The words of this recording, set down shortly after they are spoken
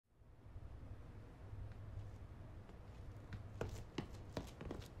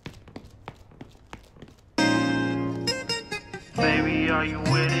Baby, are you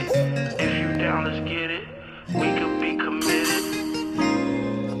with it? If you down, let's get it. We could be committed.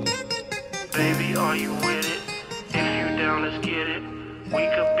 Baby, are you with it? If you down, let's get it. We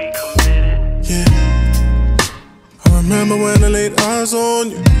could be committed. Yeah, I remember when I laid eyes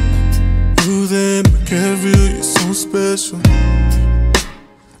on you. You then became real, you're so special.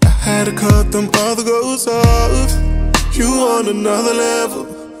 I had to cut them other girls off. You on another level,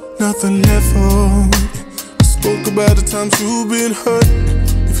 nothing left for me. We spoke about the times you've been hurt.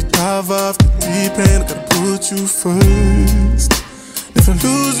 If you dive off the deep end, I gotta put you first. If I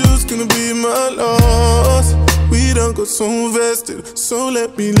lose you, it's gonna be my loss. We done got so invested, so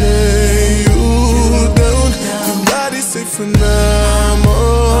let me lay you down. Your body's safe when I'm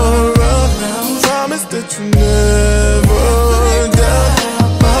around. Promise that you never doubt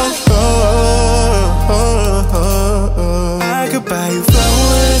my love. I could buy you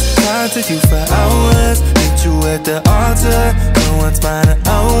flowers, talk to you for hours, meet you at the altar, no one's finding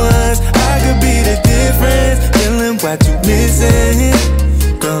ours. I could be the difference, feeling what you missing.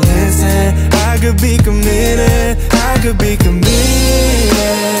 Girl, listen, I could be committed, I could be committed.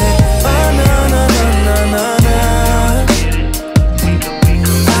 Oh no, no, no, no, no, no.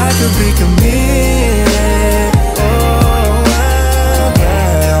 I could be committed. Oh, yeah.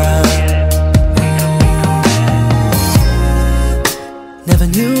 Never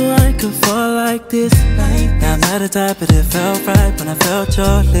knew I could fall like this. Now I'm not the type, but it felt right when I felt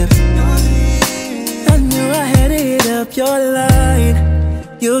your lips. I knew I had to hit up your line.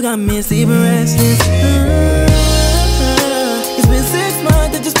 You got me sleeping restless. It's been 6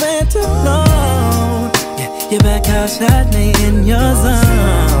 months that you spent too long. Yeah, your back house shot me in your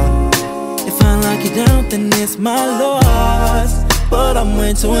zone. If I lock you down, then it's my loss. But I'm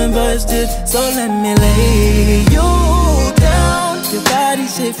way too invested, so let me lay you down. Your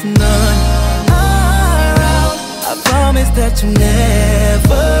body's safe from none around. I promise that you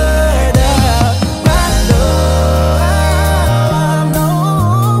never doubt my love.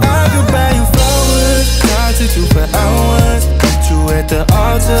 You for hours, meet you at the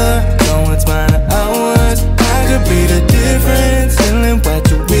altar,